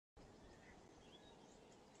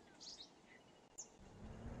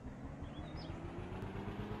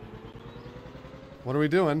What are we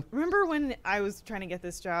doing? Remember when I was trying to get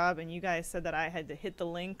this job and you guys said that I had to hit the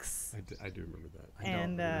links? I do remember that. I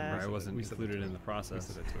don't remember. I wasn't included in the process.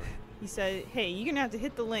 We said that to her. You said, hey, you're going to have to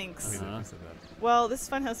hit the links. We said that. Well, this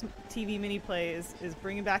Funhaus TV mini play is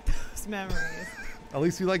bringing back those memories.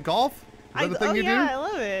 Elise, you like golf? Is that the thing you do? I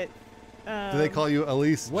love it. Do they call you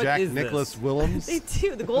Elise Jack Nicholas Willems? They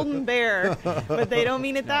do, the golden bear, but they don't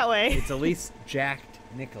mean it that way. It's Elise Jacked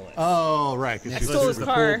Nicholas. Oh, right. I stole his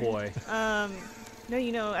car. Cool boy.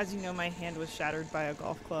 No, as you know, my hand was shattered by a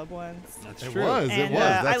golf club once. That's true. It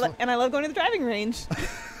was. And I love going to the driving range.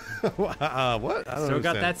 What? I don't understand.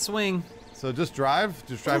 got that swing. So just drive?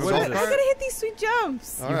 Just drive a I golf cart? gotta hit these sweet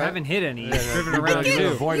jumps. All You right. haven't hit any. You've Yeah, driven you've around been too.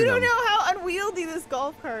 avoiding You don't them. know how unwieldy this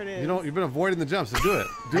golf cart is. You've been avoiding the jumps, so do it.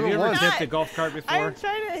 Do Have it you ever once. dipped a golf cart before? I'm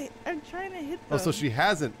trying to hit them. Oh, so she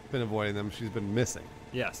hasn't been avoiding them. She's been missing.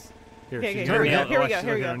 Yes. Here, Okay, she's here gonna we go, nail- here we watch, go, she's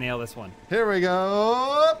here we gonna go. nail this one. Here we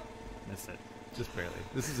go. Missed it. Just barely.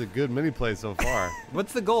 This is a good mini play so far.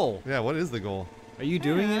 What's the goal? Yeah, what is the goal? Are you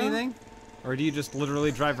doing anything? Or do you just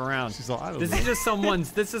literally drive around? She's all, I don't This know. is just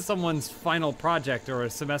someone's final project or a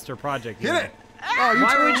semester project. Hit it! Ah! Oh,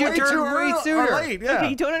 Why would you way turn too way early- or sooner? late, yeah. Okay,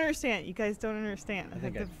 you don't understand. You guys don't understand I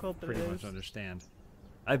think how I difficult it pretty is. much understand.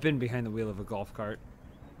 I've been behind the wheel of a golf cart.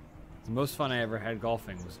 The most fun I ever had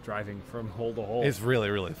golfing was driving from hole to hole. It's really,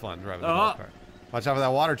 really fun driving the golf cart. Watch out for that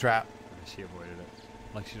water trap. She avoided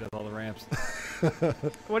it, like she does all the ramps.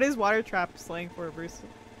 What is water trap slang for, Bruce?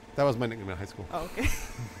 That was my nickname in high school. Oh, okay.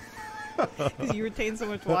 Because you retain so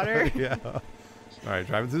much water. Yeah. All right,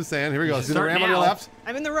 driving through the sand. Here we go. See the Start ramp on your now. left?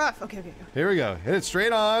 I'm in the rough. Okay, okay, go. Here we go. Hit it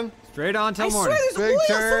straight on. Straight on till I morning. swear there's Big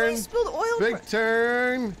oil. turn. Somebody spilled oil. Big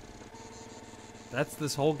turn. That's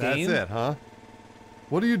this whole That's game. it, huh?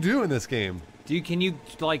 What do you do in this game? Can you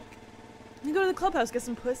like? You go to the clubhouse, get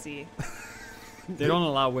some pussy. They don't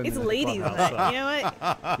allow women. It's in the ladies' clubhouse, night. You know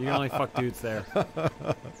what? so you can only fuck dudes there.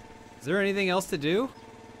 Is there anything else to do?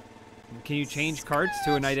 Can you change carts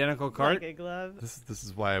to an identical cart? Like a glove. This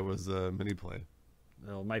is why it was a mini play.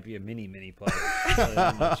 Well, it might be a mini play.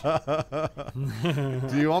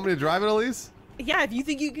 Do you want me to drive it, Elise? Yeah, if you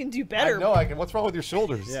think you can do better. No, I can. What's wrong with your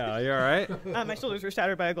shoulders? Yeah, you all right? My shoulders were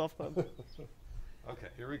shattered by a golf club. Okay,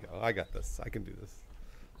 here we go. I got this. I can do this.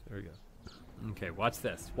 There we go. Okay, watch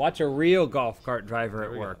this. Watch a real golf cart driver at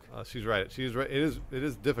There we work. go. She's right. She's right. It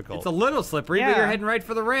is difficult. It's a little slippery, but Yeah. you're heading right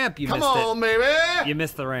for the ramp. You Come missed on, it. baby. You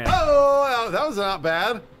missed the ramp. Oh, that was not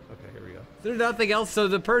bad. Okay, here we go. There's nothing else. So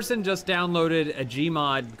the person just downloaded a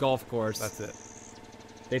Gmod golf course. That's it.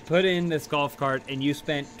 They put in this golf cart, and you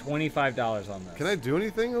spent $25 on this. Can I do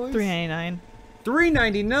anything, Elise? $3.99.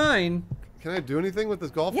 $3.99. Can I do anything with this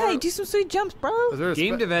golf Yeah, cart? you do some sweet jumps, bro. Is there a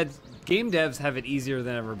Game devs have it easier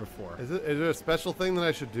than ever before. Is there a special thing that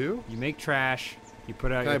I should do? You make trash. You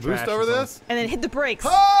put out Can your I boost trash over as long- this? And then hit the brakes.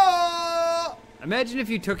 Oh! Imagine if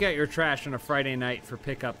you took out your trash on a Friday night for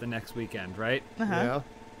pickup the next weekend, right? Yeah.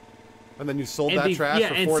 And then you sold And that trash yeah,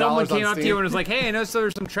 for $4 and someone came on up to you and was like, "Hey, I know so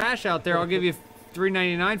there's some trash out there. I'll give you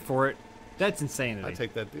 $3.99 for it." That's insanity. I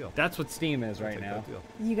take that deal. That's what Steam is right Take now, that deal.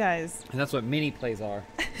 You guys. and that's what mini plays are.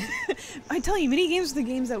 I tell you, mini games are the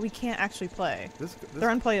games that we can't actually play. They're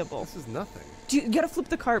unplayable. This is nothing. You gotta flip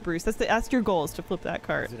the cart, Bruce. That's your goal, is to flip that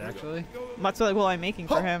cart. Is it actually? That's what I'm making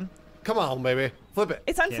for him. Come on, baby. Flip it.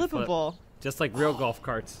 It's Can't flip. unflippable. Just like real golf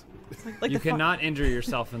carts. Like You the cannot injure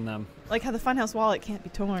yourself in them. like how the Funhaus wallet can't be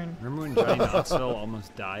torn. Remember when Johnny Knoxville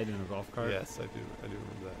almost died in a golf cart? Yes, I do. I do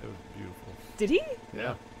remember that. It was beautiful. Did he?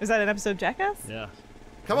 Yeah. Was that an episode of Jackass? Yeah.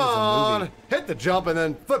 Come That was a on. movie. Hit the jump and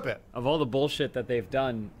then flip it. Of all the bullshit that they've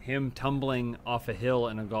done, him tumbling off a hill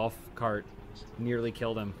in a golf cart nearly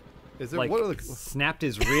killed him. Is there Like, what are the snapped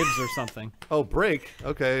his ribs or something. Oh, brake.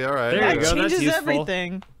 Okay, all right. There That you go, that's changes useful.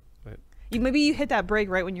 everything. Right. Maybe you hit that brake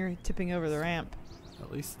right when you're tipping over the ramp.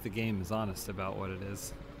 At least the game is honest about what it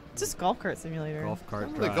is. It's just golf cart simulator. Golf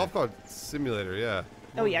cart The drive. golf cart simulator, yeah.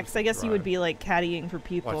 Oh yeah, because I guess you would be like caddying for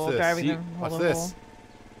people, Watch this. driving See? them from Watch hole to this.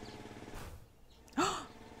 hole.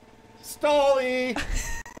 Stolly!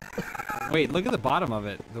 Wait, look at the bottom of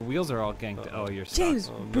it. The wheels are all ganked. Oh, you're stuck. James,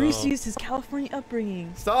 Oh, Bruce no. used his California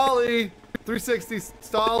upbringing. Stolly! 360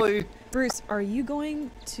 Stolly! Bruce, are you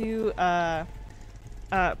going to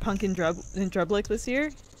Punk and Drublick this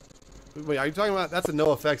year? Wait, are you talking about that's a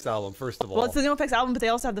No Effects album? First of all, Well, it's the No Effects album, but they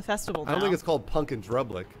also have the festival now. I don't think it's called Punk and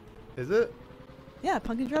Drublick, is it? Yeah,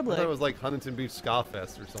 Punk and I thought it Drublick. was like Huntington Beach Ska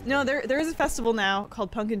Fest or something. No, there is a festival now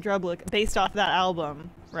called Punk and Drublick based off that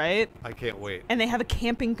album, right? I can't wait. And they have a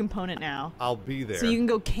camping component now. I'll be there. So you can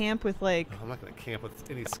go camp with like. I'm not gonna camp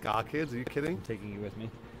with any ska kids. Are you kidding? I'm taking you with me.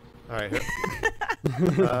 All right.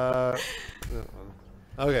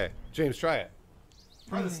 Okay, James, try it.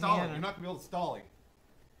 Try the stalling. You're not gonna be able to stalling.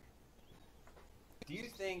 Do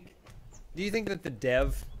you think that the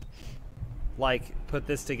dev, like, put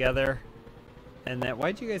this together, and that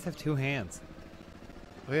why'd you guys have 2 hands?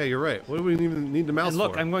 Oh yeah, you're right. What do we even need the mouse And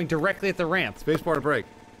look, for? I'm going directly at the ramp. Spacebar to break.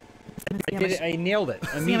 I did it. I nailed it See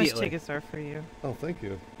how much immediately. tickets are for you. Oh, thank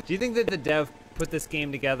you. Do you think that the dev put this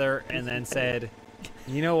game together and then said,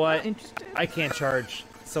 you know what? Interested? I can't charge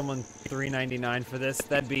someone $3.99 for this.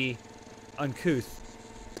 That'd be uncouth.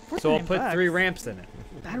 So I'll put 3 ramps in it.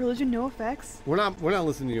 Bad Religion, no effects. We're not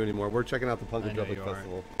listening to you anymore. We're checking out the Punk and I know Drublic you are.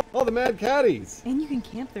 Festival. Oh, the Mad Caddies! And you can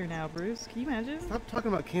camp there now, Bruce. Can you imagine? Stop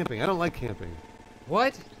talking about camping. I don't like camping.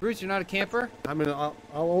 What? Bruce, you're not a camper? I mean, I'll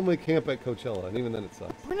only camp at Coachella, and even then it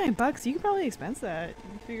sucks. $49. You could probably expense that. You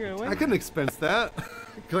can figure it away. I couldn't expense that.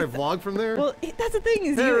 Can I vlog from there? Well, that's the thing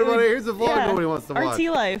is Hey you. everybody, here's a vlog nobody wants to watch.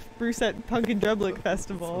 RT Life, Bruce at Punk and Drublic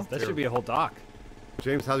Festival. That should be a whole doc.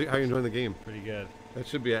 James, how you enjoying the game? Pretty good. That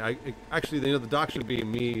should be. Actually, the doc should be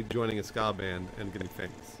me joining a ska band and getting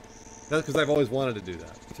famous. That's because I've always wanted to do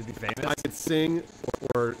that. To be famous? I could sing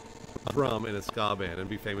or drum in a ska band and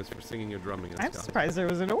be famous for singing or drumming in a I'm ska band. surprised there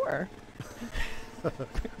was an or.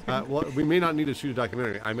 Well, we may not need to shoot a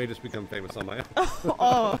documentary. I may just become famous on my own.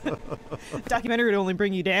 Oh, documentary would only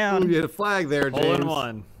bring you Ooh, down. you had a flag there, James. Hole in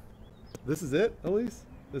one. This is it, Elise?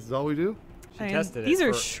 This is all we do? She I mean, tested it. these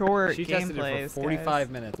are for- short She tested it gameplays, for 45 guys.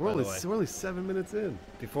 minutes, We're by the way. only 7 minutes in.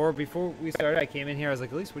 Before we started, I came in here. I was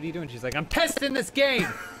like, Elise, what are you doing? She's like, I'm testing this game.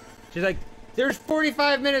 She's like, there's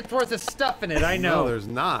 45 minutes worth of stuff in it. I know. No, there's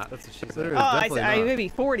not. That's what she said. There Oh, is I definitely said not. maybe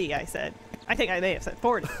 40. I said. I think I may have said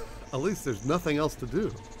 40. At least there's nothing else to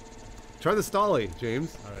do. Try the Stolly,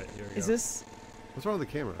 James. All right, here we Is go. this What's wrong with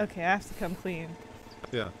the camera? okay? I have to come clean.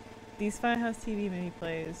 Yeah. These Funhaus TV mini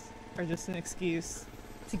plays are just an excuse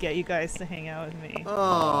to get you guys to hang out with me.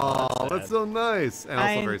 Oh, that's that's sad. so nice. And also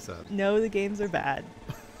I very sad. know the games are bad.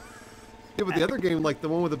 Yeah, but the other game, like the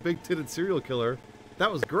one with the big-titted serial killer, that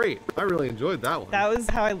was great. I really enjoyed that one. That was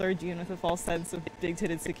how I lured you in with a false sense of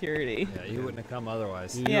big-titted security. Yeah, you wouldn't have come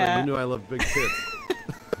otherwise. You knew, Yeah. you knew I love big tits.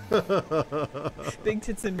 Big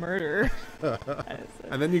tits and murder.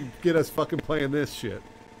 And then you get us fucking playing this shit.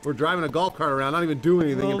 We're driving a golf cart around, not even doing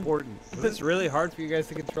anything Well, important. Was this really hard for you guys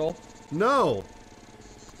to control? No.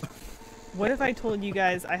 What if I told you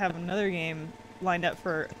guys I have another game lined up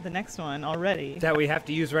for the next one already? That we have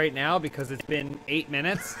to use right now because it's been 8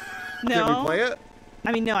 minutes? No. Can we play it?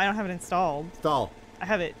 I mean, no, I don't have it installed. Stall. I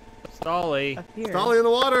have it Stolly. up here. Stolly in the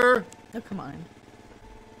water. Oh, come on.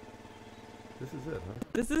 This is it, huh?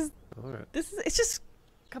 This is All right. it's just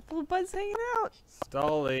a couple of buds hanging out. I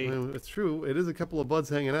Stolly. mean, it's true. It is a couple of buds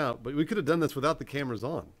hanging out, but we could have done this without the cameras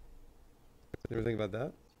on. You ever think about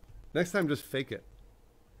that? Next time, just fake it.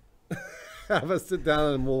 Have us sit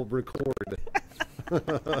down and we'll record.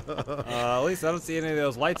 At least I don't see any of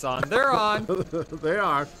those lights on. They're on. They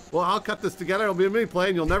are. Well, I'll cut this together. It'll be a mini play,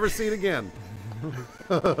 and you'll never see it again.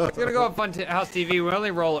 It's gonna go on Funhouse TV. We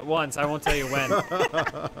only roll it once. I won't tell you when,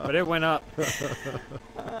 but it went up.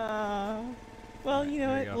 Well, you know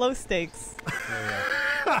There you what? go. Low stakes. There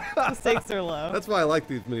we go. The stakes are low. That's why I like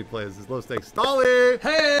these mini plays. Is low stakes. Stolly!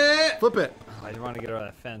 Hey! Flip it. Oh, I want to get over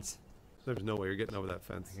that fence. There's no way you're getting over that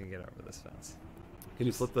fence. I can get over this fence. Can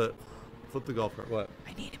you flip the golf cart? What?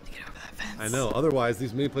 I need him to get over that fence. I know. Otherwise,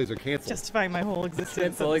 these mini plays are canceled. Justifying my whole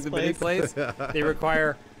existence. So at like this the mini place. plays, they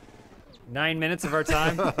require 9 minutes of our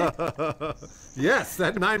time. Yes,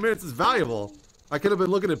 that 9 minutes is valuable. I could have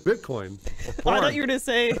been looking at Bitcoin. Or Oh, I porn. thought you were gonna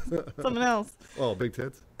say something else. Oh, big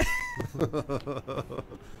tits. There we go.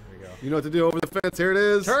 You know what to do over the fence. Here it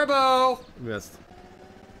is. Turbo. Missed.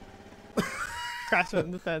 Crash it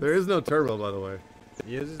in the fence. There is no turbo, by the way.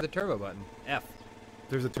 Uses the turbo button. F.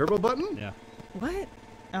 There's a turbo button? Yeah. What?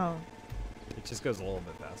 Oh. It just goes a little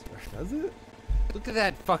bit faster. Does it? Look at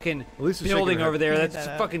that fucking At least you're building shaking her over there. Look That's that just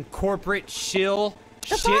up. fucking corporate shill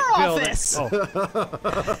That's shit our building. office.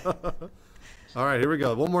 Oh, All right, here we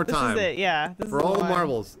go. One more This time. is it. Yeah. This For is the all the one.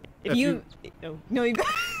 marbles. If you, oh, no, you.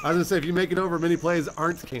 I was gonna say if you make it over, mini plays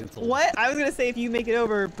aren't canceled. What? I was gonna say if you make it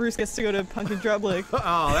over, Bruce gets to go to Punk and Drublic.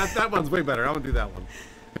 Oh, that one's way better. I'm gonna do that one.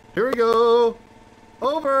 Here we go.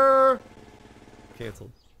 Over.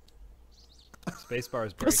 Canceled. Spacebar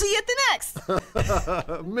is We'll breaking. see you at the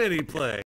next. Mini play.